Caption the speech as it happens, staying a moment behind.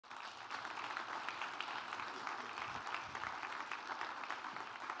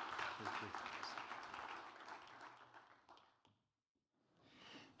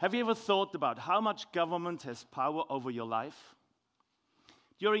Have you ever thought about how much government has power over your life?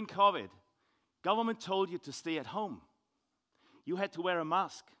 During COVID, government told you to stay at home. You had to wear a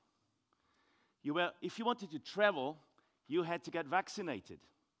mask. If you wanted to travel, you had to get vaccinated.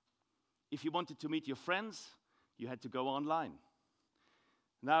 If you wanted to meet your friends, you had to go online.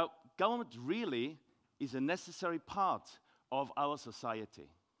 Now, government really is a necessary part of our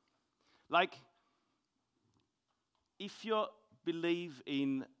society. Like, if you believe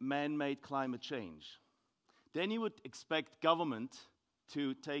in man-made climate change, then you would expect government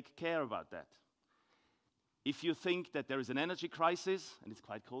to take care about that. If you think that there is an energy crisis, and it's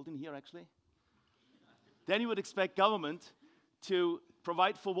quite cold in here actually, then you would expect government to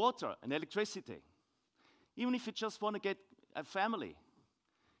provide for water and electricity. Even if you just want to get a family,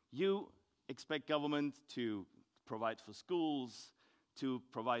 you expect government to provide for schools, to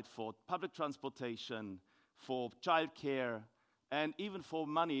provide for public transportation, for childcare, and even for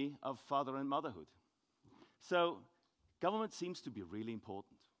money of father and motherhood. So, government seems to be really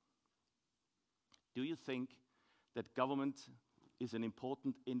important. Do you think that government is an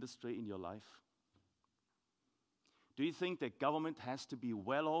important industry in your life? Do you think that government has to be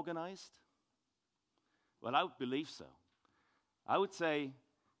well organized? Well, I would believe so. I would say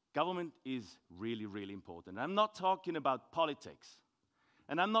government is really, really important. I'm not talking about politics.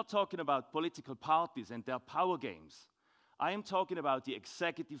 And I'm not talking about political parties and their power games. I am talking about the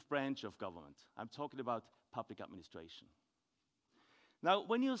executive branch of government. I'm talking about public administration. Now,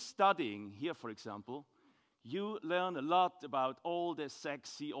 when you're studying here, for example, you learn a lot about all the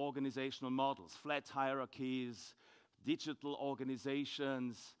sexy organizational models, flat hierarchies, digital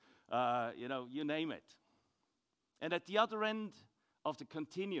organizations, you name it. And at the other end of the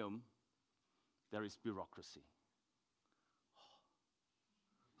continuum, there is bureaucracy.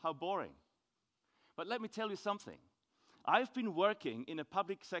 How boring. But let me tell you something. I've been working in a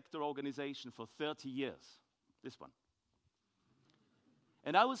public sector organization for 30 years, this one.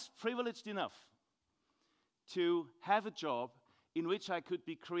 And I was privileged enough to have a job in which I could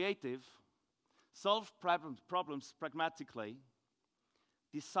be creative, solve problems pragmatically,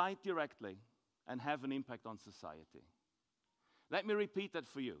 decide directly, and have an impact on society. Let me repeat that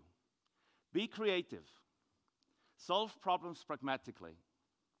for you. Be creative, solve problems pragmatically,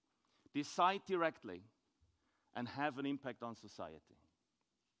 decide directly, and have an impact on society.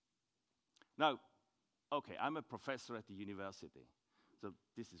 Now, okay, I'm a professor at the university, so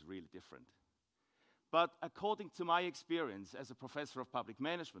this is really different. But according to my experience as a professor of public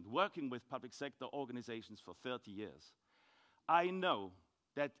management, working with public sector organizations for 30 years, I know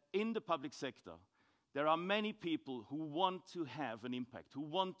that in the public sector, there are many people who want to have an impact, who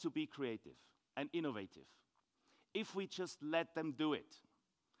want to be creative and innovative, if we just let them do it,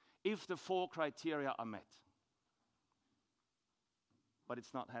 if the 4 criteria are met. But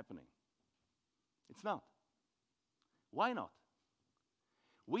it's not happening. It's not. Why not?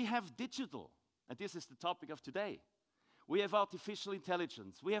 We have digital, and this is the topic of today. We have artificial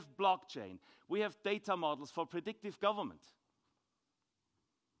intelligence, we have blockchain, we have data models for predictive government.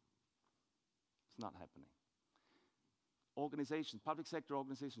 It's not happening. Organizations, public sector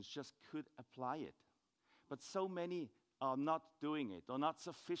organizations just could apply it. But so many are not doing it, or not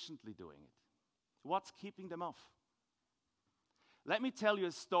sufficiently doing it. What's keeping them off? Let me tell you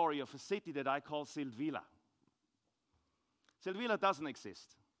a story of a city that I call Seldwyla. Seldwyla doesn't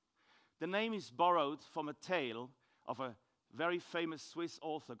exist. The name is borrowed from a tale of a very famous Swiss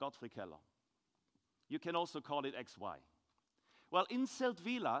author, Gottfried Keller. You can also call it XY. Well, in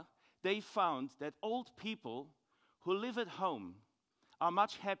Seldwyla, they found that old people who live at home are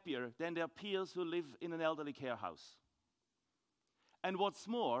much happier than their peers who live in an elderly care house. And what's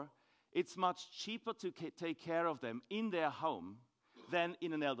more, it's much cheaper to take care of them in their home than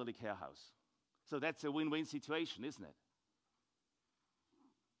in an elderly care house. So that's a win-win situation, isn't it?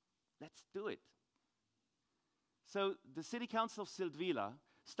 Let's do it. So the City Council of Seldwyla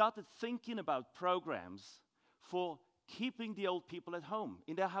started thinking about programs for keeping the old people at home,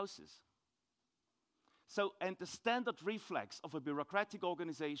 in their houses. So, and the standard reflex of a bureaucratic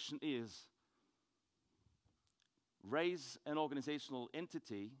organization is raise an organizational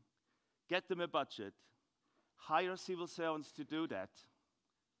entity, get them a budget, hire civil servants to do that.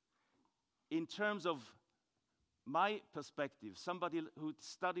 In terms of my perspective, somebody who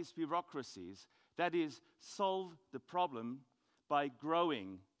studies bureaucracies, that is, solve the problem by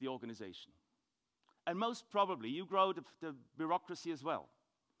growing the organization. And most probably, you grow the bureaucracy as well.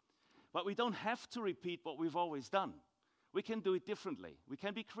 But we don't have to repeat what we've always done. We can do it differently. We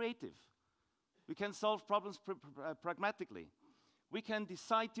can be creative. We can solve problems pragmatically. We can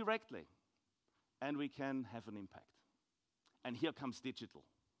decide directly. And we can have an impact. And here comes digital.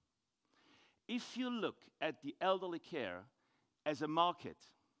 If you look at the elderly care as a market,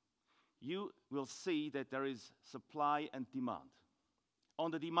 you will see that there is supply and demand.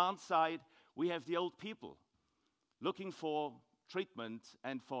 On the demand side, we have the old people looking for treatment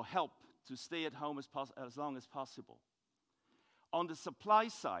and for help to stay at home as long as possible. On the supply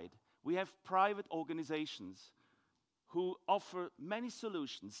side, we have private organizations who offer many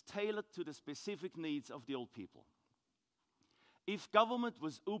solutions tailored to the specific needs of the old people. If government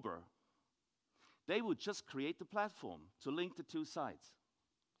was Uber, they would just create the platform to link the two sides.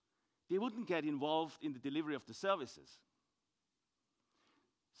 They wouldn't get involved in the delivery of the services.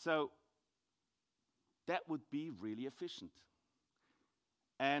 So that would be really efficient.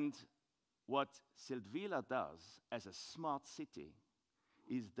 And what Seldwyla does as a smart city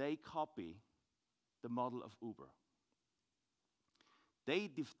is they copy the model of Uber.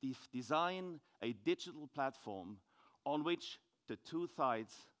 They design a digital platform on which the two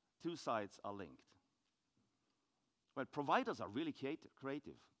sides are linked. But providers are really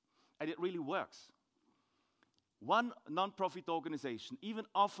creative, and it really works. One non-profit organization even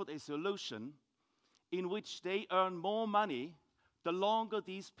offered a solution in which they earn more money the longer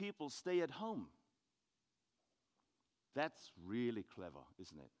these people stay at home. That's really clever,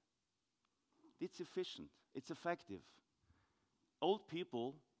 isn't it? It's efficient, it's effective. Old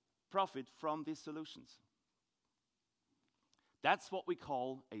people profit from these solutions. That's what we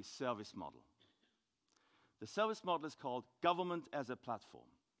call a service model. The service model is called government as a platform.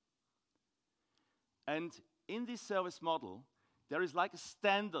 And in this service model, there is like a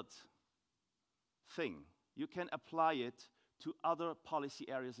standard thing. You can apply it to other policy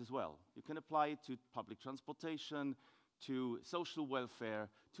areas as well. You can apply it to public transportation, to social welfare,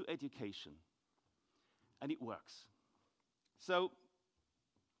 to education. And it works. So,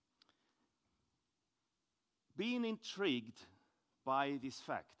 being intrigued by this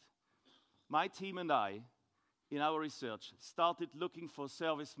fact, my team and I, in our research, started looking for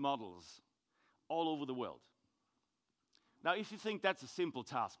service models all over the world. Now, if you think that's a simple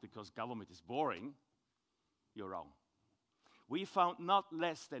task because government is boring, you're wrong. We found not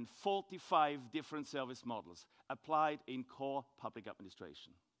less than 45 different service models applied in core public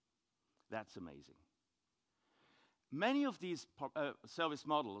administration. That's amazing. Many of these service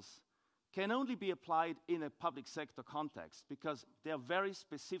models can only be applied in a public sector context because they are very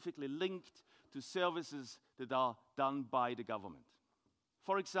specifically linked to services that are done by the government.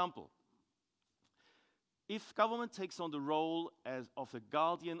 For example, if government takes on the role of a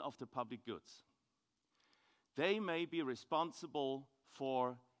guardian of the public goods, they may be responsible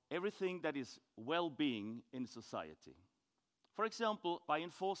for everything that is well-being in society. For example, by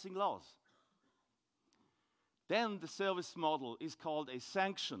enforcing laws. Then the service model is called a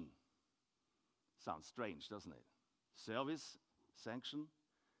sanction. Sounds strange, doesn't it? Service, sanction,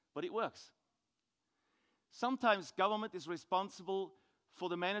 but it works. Sometimes government is responsible for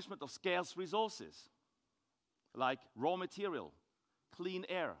the management of scarce resources, like raw material, clean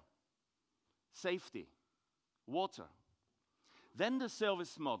air, safety, water. Then the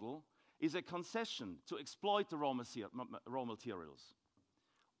service model is a concession to exploit the raw materials,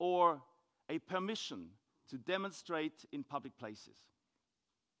 or a permission to demonstrate in public places.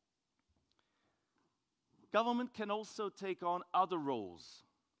 Government can also take on other roles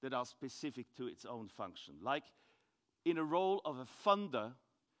that are specific to its own function. Like in a role of a funder,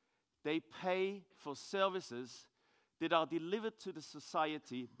 they pay for services that are delivered to the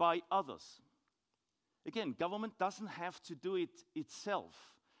society by others. Again, government doesn't have to do it itself.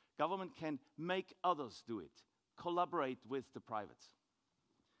 Government can make others do it, collaborate with the privates.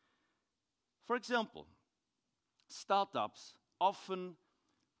 For example, startups often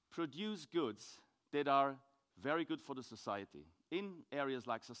produce goods that are very good for the society in areas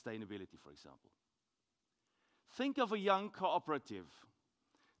like sustainability, for example. Think of a young cooperative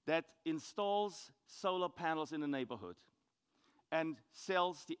that installs solar panels in a neighborhood and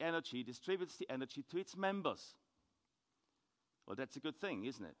sells the energy, distributes the energy to its members. Well, that's a good thing,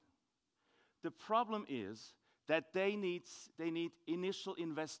 isn't it? The problem is that they need initial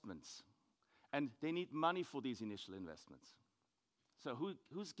investments, and they need money for these initial investments. So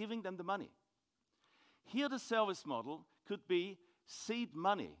who's giving them the money? Here the service model could be seed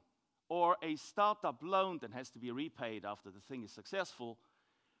money or a startup loan that has to be repaid after the thing is successful,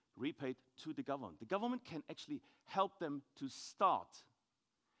 repaid to the government. The government can actually help them to start,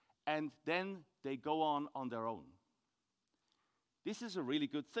 and then they go on their own. This is a really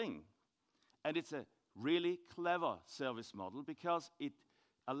good thing, and it's a really clever service model because it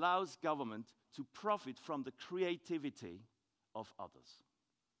allows government to profit from the creativity of others.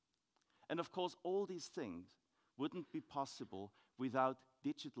 And of course, all these things wouldn't be possible without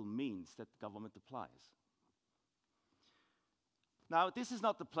digital means that government applies. Now, this is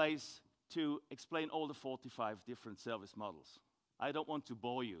not the place to explain all the 45 different service models. I don't want to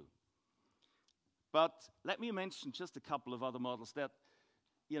bore you. But let me mention just a couple of other models that,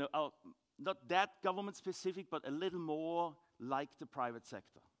 are not that government specific, but a little more like the private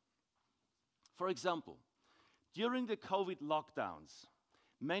sector. For example, during the COVID lockdowns,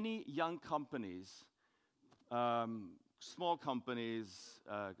 many young companies, small companies,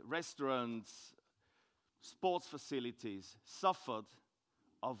 restaurants, sports facilities suffered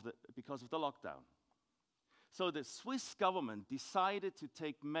because of the lockdown. So the Swiss government decided to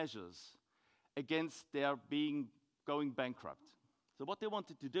take measures against their going bankrupt. So what they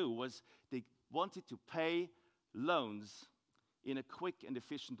wanted to do was they wanted to pay loans in a quick and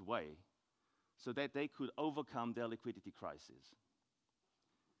efficient way so that they could overcome their liquidity crisis.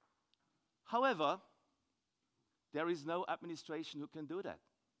 However, there is no administration who can do that.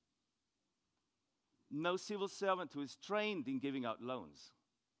 No civil servant who is trained in giving out loans.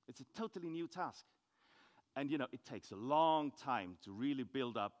 It's a totally new task. And it takes a long time to really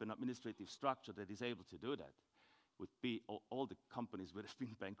build up an administrative structure that is able to do that. All the companies would have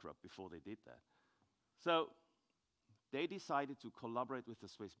been bankrupt before they did that. So they decided to collaborate with the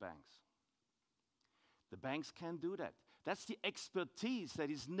Swiss banks. The banks can do that. That's the expertise that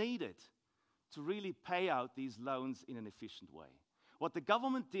is needed to really pay out these loans in an efficient way. What the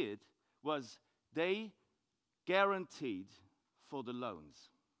government did was they guaranteed for the loans.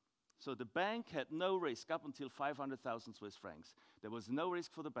 So the bank had no risk up until 500,000 Swiss francs. There was no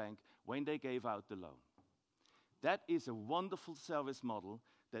risk for the bank when they gave out the loan. That is a wonderful service model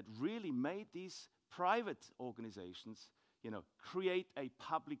that really made these private organizations, create a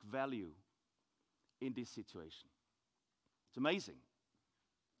public value in this situation. It's amazing.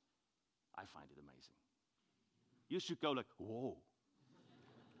 I find it amazing. You should go like, whoa.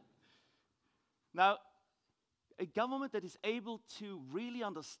 Now, a government that is able to really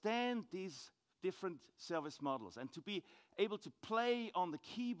understand these different service models and to be able to play on the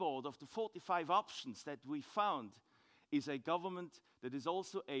keyboard of the 45 options that we found is a government that is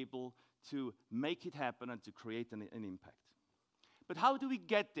also able to make it happen and to create an impact. But how do we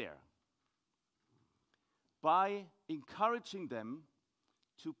get there? By encouraging them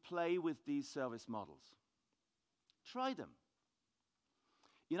to play with these service models. Try them.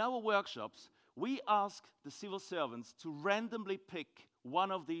 In our workshops, we ask the civil servants to randomly pick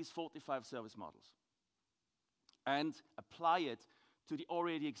one of these 45 service models and apply it to the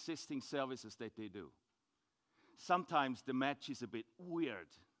already existing services that they do. Sometimes the match is a bit weird,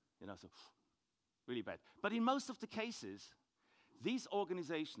 so really bad. But in most of the cases, these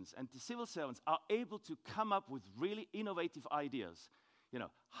organizations and the civil servants are able to come up with really innovative ideas.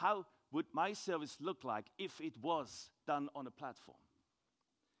 How would my service look like if it was done on a platform?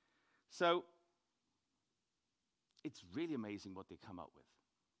 So it's really amazing what they come up with.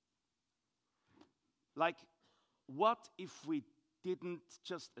 Like, what if we didn't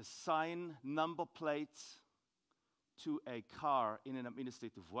just assign number plates to a car in an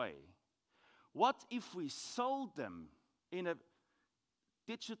administrative way? What if we sold them in a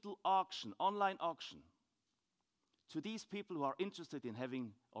digital auction, online auction, to these people who are interested in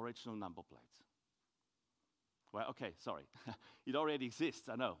having original number plates? Well, okay, sorry. It already exists,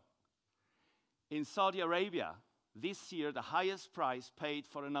 I know. In Saudi Arabia, this year, the highest price paid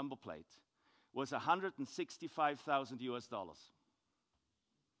for a number plate was $165,000.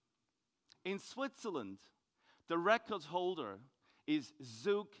 In Switzerland, the record holder is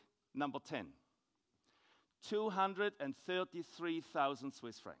Zug number 10, 233,000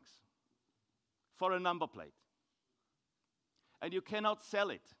 Swiss francs for a number plate. And you cannot sell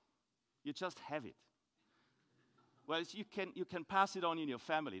it. You just have it. Well, you can pass it on in your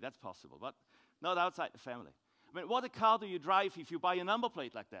family. That's possible, but not outside the family. I mean, what a car do you drive if you buy a number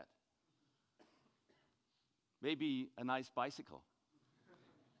plate like that? Maybe a nice bicycle.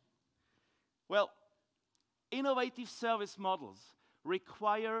 Well, innovative service models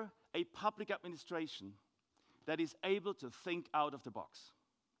require a public administration that is able to think out of the box.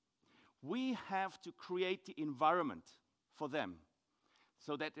 We have to create the environment for them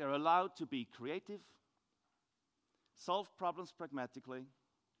so that they're allowed to be creative, solve problems pragmatically,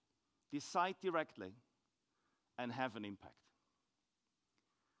 decide directly, and have an impact.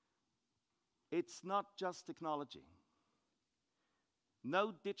 It's not just technology.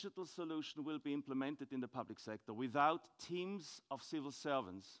 No digital solution will be implemented in the public sector without teams of civil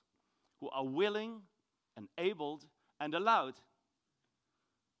servants who are willing and able and allowed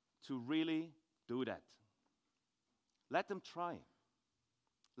to really do that. Let them try.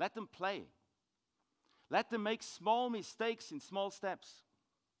 Let them play. Let them make small mistakes in small steps.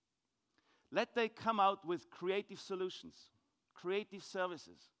 Let them come out with creative solutions, creative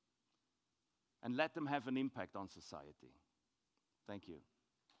services, and let them have an impact on society. Thank you.